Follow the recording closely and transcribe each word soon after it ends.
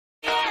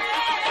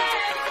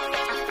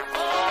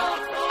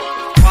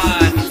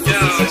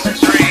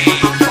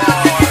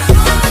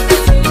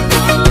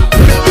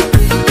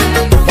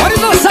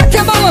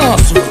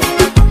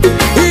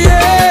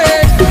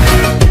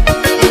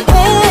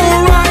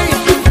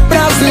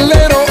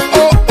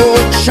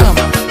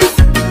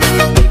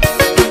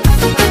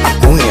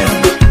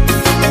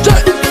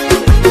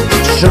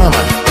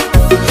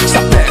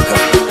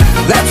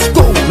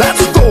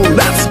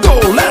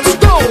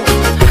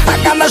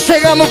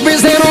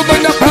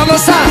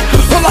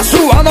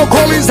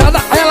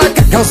alcoolizada, ela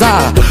quer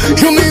causar.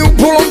 Juninho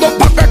pulou do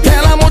palco,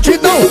 aquela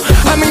multidão.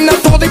 A mina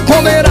toda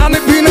empoderada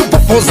e vindo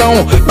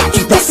popozão.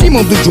 Bate pra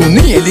cima do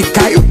Juninho, ele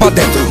caiu pra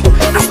dentro.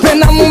 As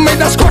pernas no meio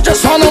das costas,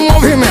 só no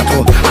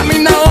movimento. A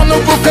mina olha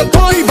pro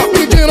cantor e vai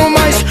pedindo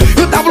mais.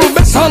 E o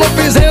WB só no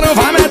piseiro,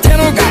 vai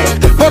metendo gás.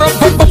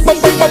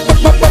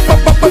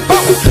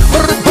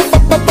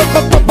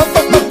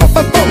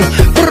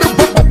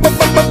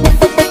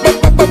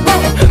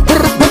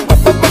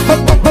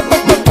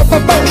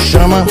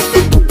 Chama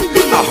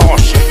a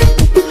rocha,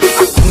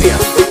 a cunha.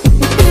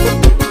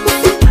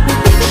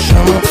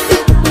 Chama,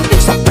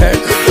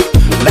 sapeca.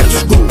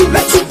 Let's go,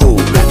 let's go,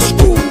 let's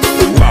go.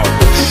 Uau.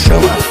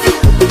 Chama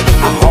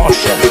a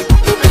rocha,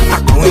 a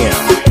cunha.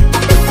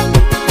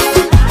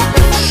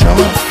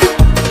 Chama,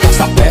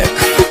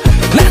 sapeca.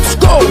 Let's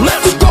go,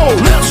 let's go,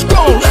 let's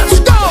go, let's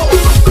go.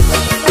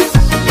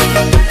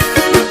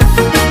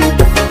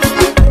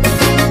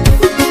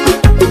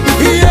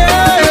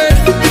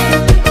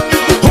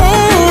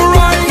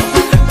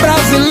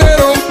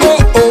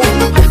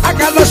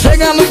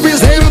 Chega no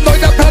piseiro,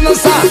 doida pra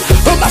dançar.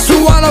 Toda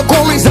suada,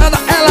 alcoolizada,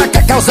 ela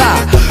quer causar.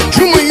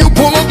 Juninho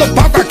pulou do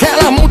palco,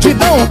 aquela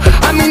multidão.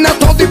 A mina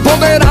toda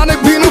empoderada e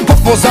vindo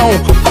popozão.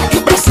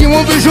 Toque pra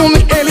cima do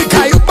Juninho, ele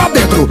caiu pra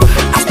dentro.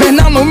 As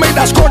pernas no meio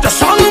das coxas,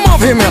 só no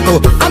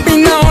movimento. A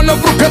mina olha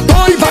pro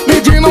cantor e vai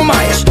pedindo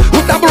mais. O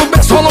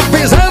WB só no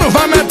piseiro,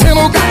 vai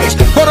metendo gás.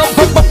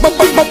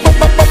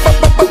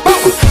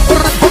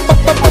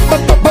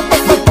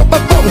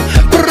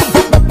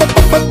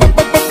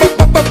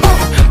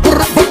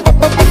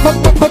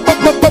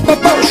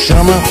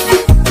 Chama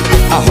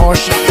a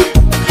rocha,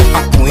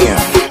 a cunha.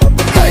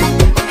 Hey,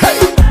 hey.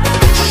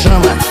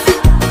 Chama,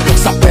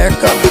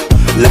 sapeca.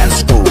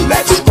 Let's go,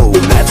 let's go,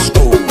 let's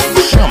go.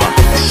 Chama,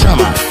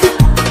 chama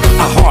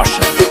a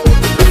rocha,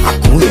 a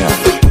cunha.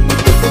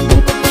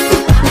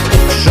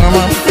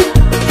 Chama,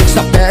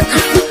 sapeca.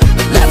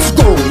 Let's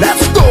go,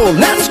 let's go,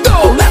 let's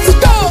go, let's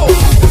go.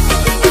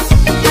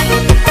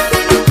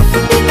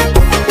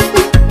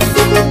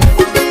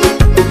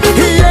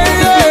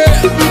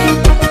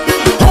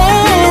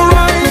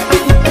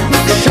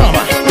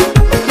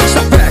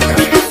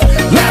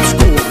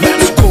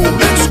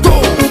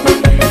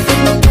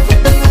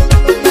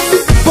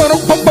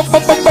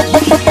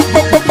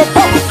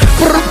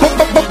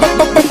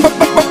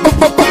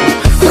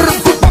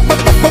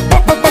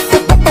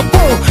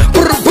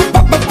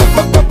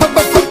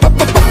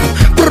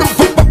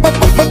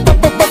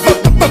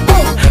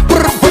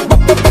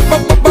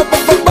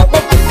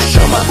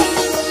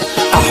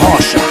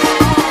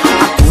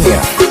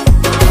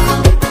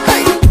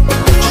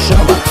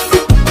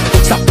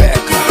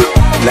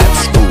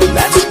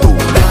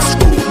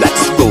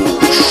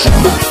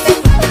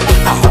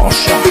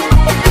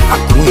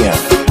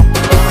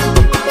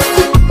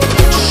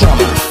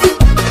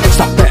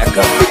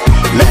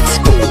 Let's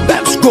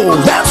go,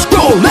 let's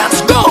go, let's go.